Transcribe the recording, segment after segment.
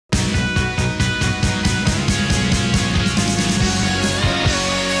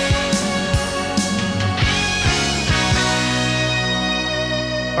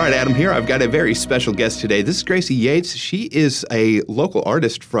right, Adam here. I've got a very special guest today. This is Gracie Yates. She is a local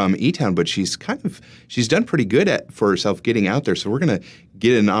artist from E-Town, but she's done pretty good for herself getting out there. So we're going to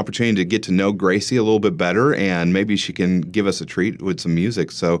get an opportunity to get to know Gracie a little bit better, and maybe she can give us a treat with some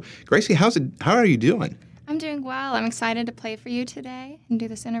music. So, Gracie, how are you doing? I'm doing well. I'm excited to play for you today and do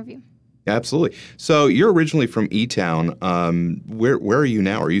this interview. Absolutely. So you're originally from E-Town. Where are you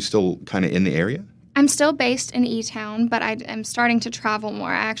now? Are you still kind of in the area? I'm still based in E-Town, but I am starting to travel more.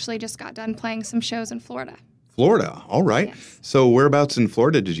 I actually just got done playing some shows in Florida. Florida. All right. Yes. So whereabouts in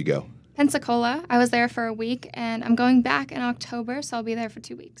Florida did you go? Pensacola. I was there for a week, and I'm going back in October, so I'll be there for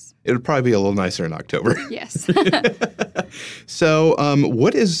 2 weeks. It'll probably be a little nicer in October. Yes. So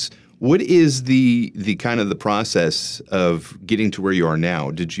what is the kind of the process of getting to where you are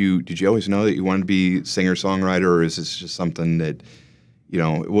now? Did you always know that you wanted to be singer-songwriter, or is this just something that,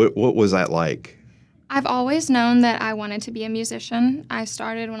 what was that like? I've always known that I wanted to be a musician. I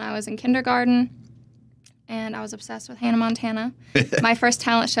started when I was in kindergarten, and I was obsessed with Hannah Montana. My first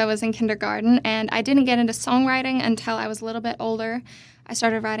talent show was in kindergarten, and I didn't get into songwriting until I was a little bit older. I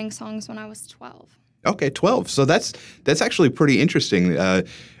started writing songs when I was 12. Okay, 12. So that's actually pretty interesting.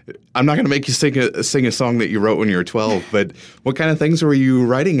 I'm not going to make you sing a song that you wrote when you were 12, but what kind of things were you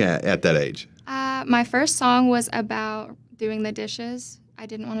writing at that age? My first song was about doing the dishes. I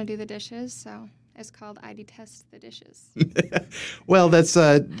didn't want to do the dishes, so it's called I Detest the Dishes. Well, that's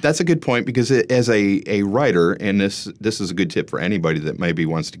a good point, because as a writer, and this is a good tip for anybody that maybe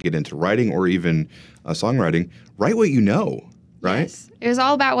wants to get into writing or even songwriting, write what you know, right? Yes. It was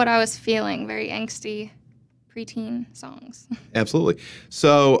all about what I was feeling, very angsty preteen songs. Absolutely.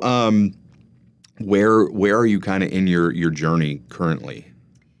 So where are you kind of in your journey currently?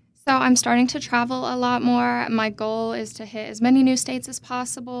 So I'm starting to travel a lot more. My goal is to hit as many new states as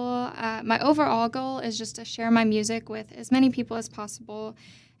possible. My overall goal is just to share my music with as many people as possible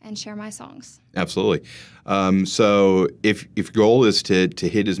and share my songs. Absolutely. So if your goal is to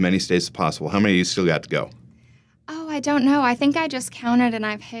hit as many states as possible, how many you still got to go? Oh, I don't know. I think I just counted and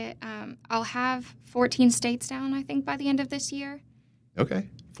I've hit, I'll have 14 states down, I think, by the end of this year. Okay.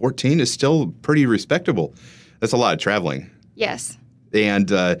 14 is still pretty respectable. That's a lot of traveling. Yes. And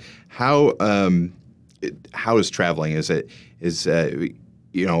how is traveling? It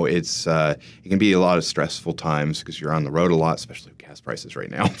can be a lot of stressful times because you're on the road a lot, especially with gas prices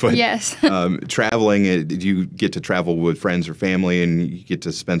right now. But yes. Traveling, do you get to travel with friends or family, and you get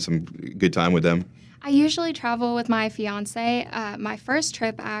to spend some good time with them? I usually travel with my fiance. My first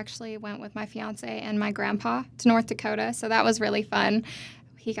trip, I actually went with my fiance and my grandpa to North Dakota, so that was really fun.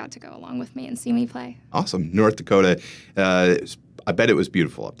 He got to go along with me and see me play. Awesome. North Dakota, I bet it was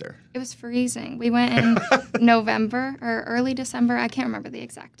beautiful up there. It was freezing. We went in November or early December. I can't remember the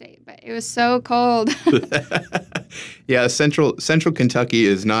exact date, but it was so cold. Yeah, Central Kentucky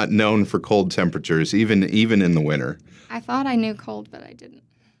is not known for cold temperatures, even in the winter. I thought I knew cold, but I didn't.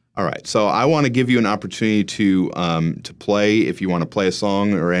 All right, so I want to give you an opportunity to play. If you want to play a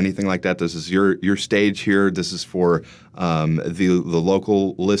song or anything like that, this is your stage here. This is for the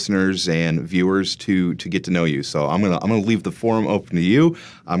local listeners and viewers to get to know you. So I'm gonna leave the forum open to you.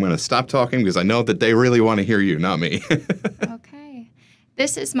 I'm gonna stop talking because I know that they really want to hear you, not me. Okay,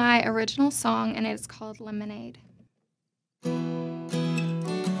 this is my original song, and it's called Lemonade.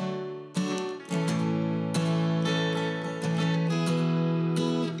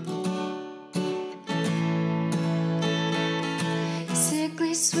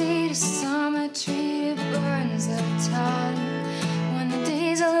 Sweet as summer tree, it burns the tongue. When the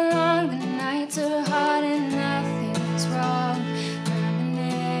days are long, the nights are hot, and nothing's wrong.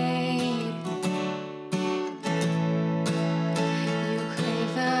 Lemonade, you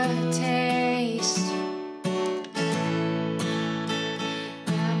crave the taste.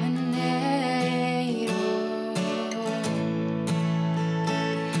 Lemonade, oh.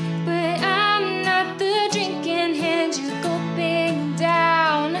 But I'm not the drinking hand you gulping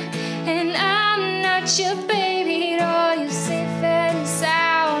down. And I'm not your baby doll, you're safe and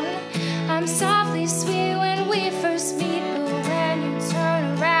sound. I'm softly sweet when we first meet, but when you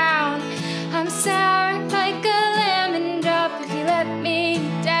turn around, I'm sour like a lemon drop if you let me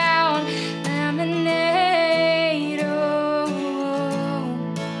down. Lemonade, oh,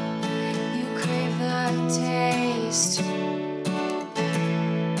 you crave the taste.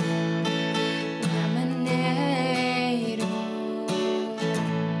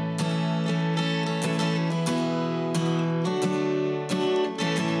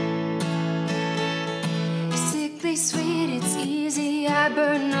 Sweet, it's easy, I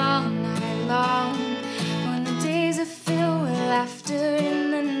burn all night long. When the days are filled with laughter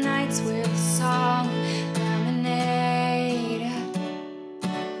and the nights with song. Lemonade,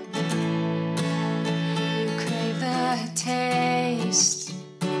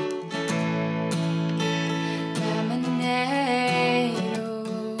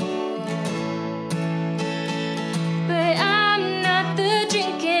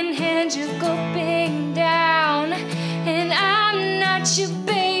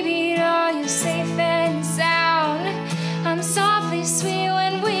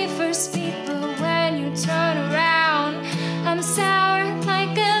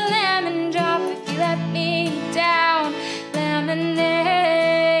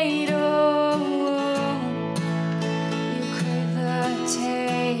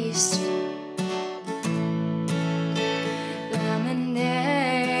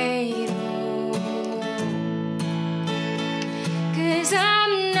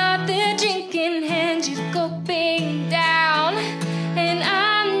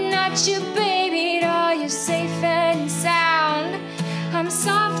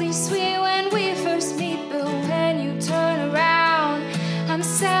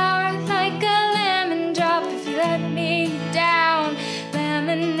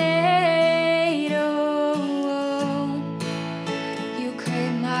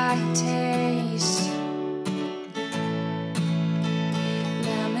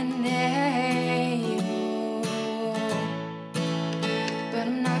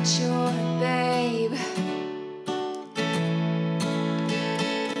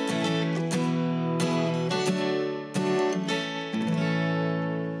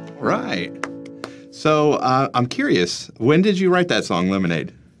 right. So I'm curious, when did you write that song,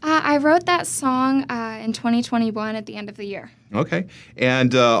 Lemonade? I wrote that song in 2021 at the end of the year. Okay.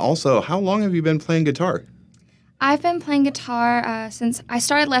 And also, how long have you been playing guitar? I've been playing guitar since I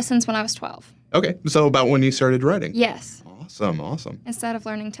started lessons when I was 12. Okay. So about when you started writing? Yes. Awesome. Instead of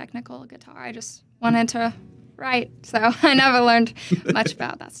learning technical guitar, I just wanted to write. So I never learned much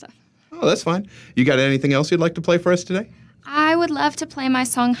about that stuff. Oh, that's fine. You got anything else you'd like to play for us today? I would love to play my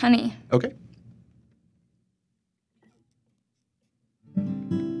song, Honey. Okay.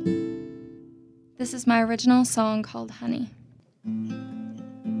 This is my original song called Honey.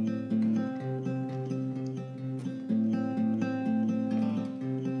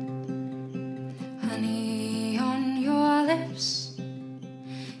 Honey on your lips,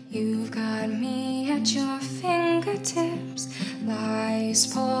 you've got me at your fingertips, lies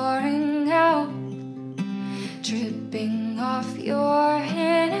pouring out, dripping off your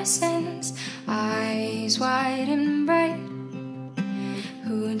innocence, eyes wide and bright.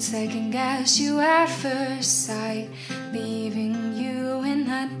 Who'd second guess you at first sight, leaving you in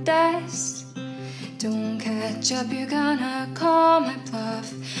the dust? Don't catch up, you're gonna call my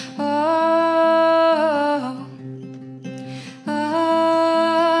bluff. Oh,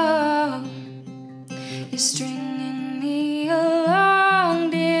 you're stringing me along,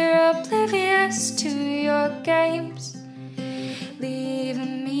 dear, oblivious to your games,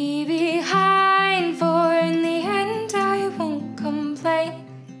 leaving me behind, for in the end I won't complain.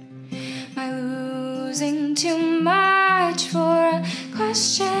 Losing too much for a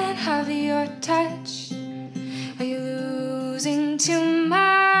question of your touch? Are you losing too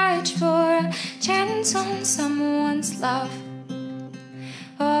much for a chance on someone's love?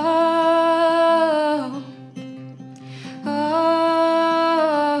 Oh,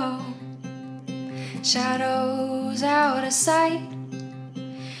 shadows out of sight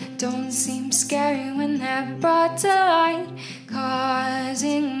don't seem scary when they're brought to light,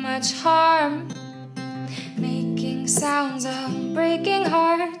 causing much harm, making sounds of breaking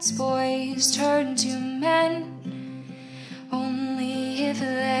hearts. Boys turn to men only if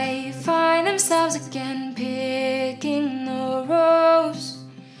they find themselves again picking the rose.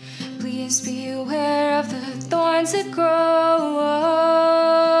 Please be aware of the thorns that grow.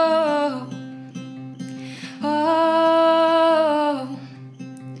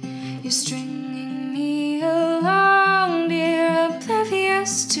 You're stringing me along, dear,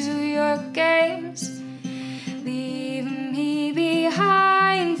 oblivious to your games, leaving me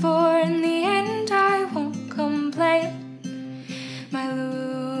behind, for in the end I won't complain. Am I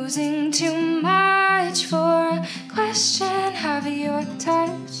losing too much for a question of your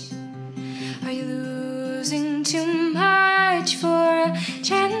touch? Are you losing too much for a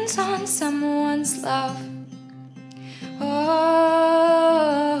chance on someone's love?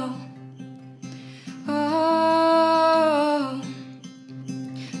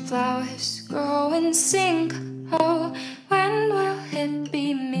 Flowers grow and sink. Oh, when will it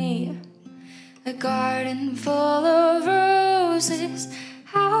be me? A garden full of roses,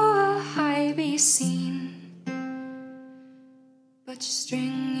 how will I be seen? But you're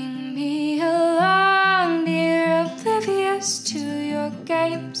stringing me along, dear, oblivious to your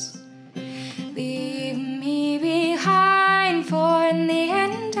games, leaving me behind, for in the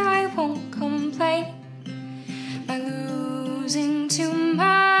end I won't complain. Am I losing too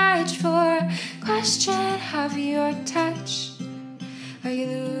much for a question of your touch? Are you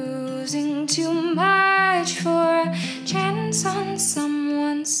losing too much for a chance on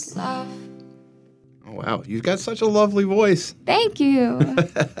someone's love? Oh, wow. You've got such a lovely voice. Thank you.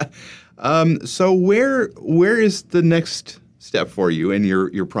 So where is the next step for you in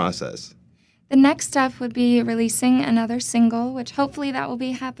your process? The next step would be releasing another single, which hopefully that will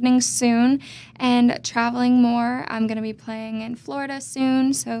be happening soon, and traveling more. I'm going to be playing in Florida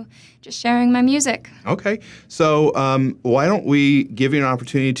soon, so just sharing my music. Okay. So why don't we give you an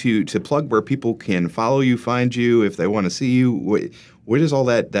opportunity to plug where people can follow you, find you, if they want to see you? Where is all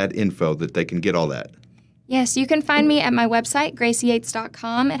that info that they can get all that? Yes, you can find me at my website,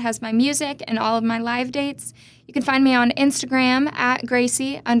 gracieyates.com. It has my music and all of my live dates. You can find me on Instagram at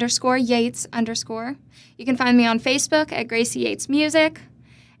Gracie_Yates_. You can find me on Facebook at Gracie Yates Music.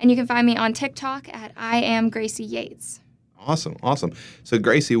 And you can find me on TikTok at I am Gracie Yates. Awesome. So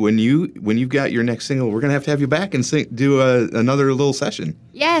Gracie, when you've got your next single, we're gonna have you back and do another little session.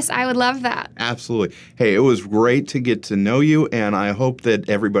 Yes, I would love that. Absolutely. Hey, it was great to get to know you, and I hope that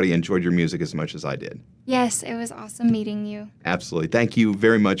everybody enjoyed your music as much as I did. Yes, it was awesome meeting you. Absolutely. Thank you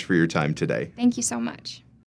very much for your time today. Thank you so much.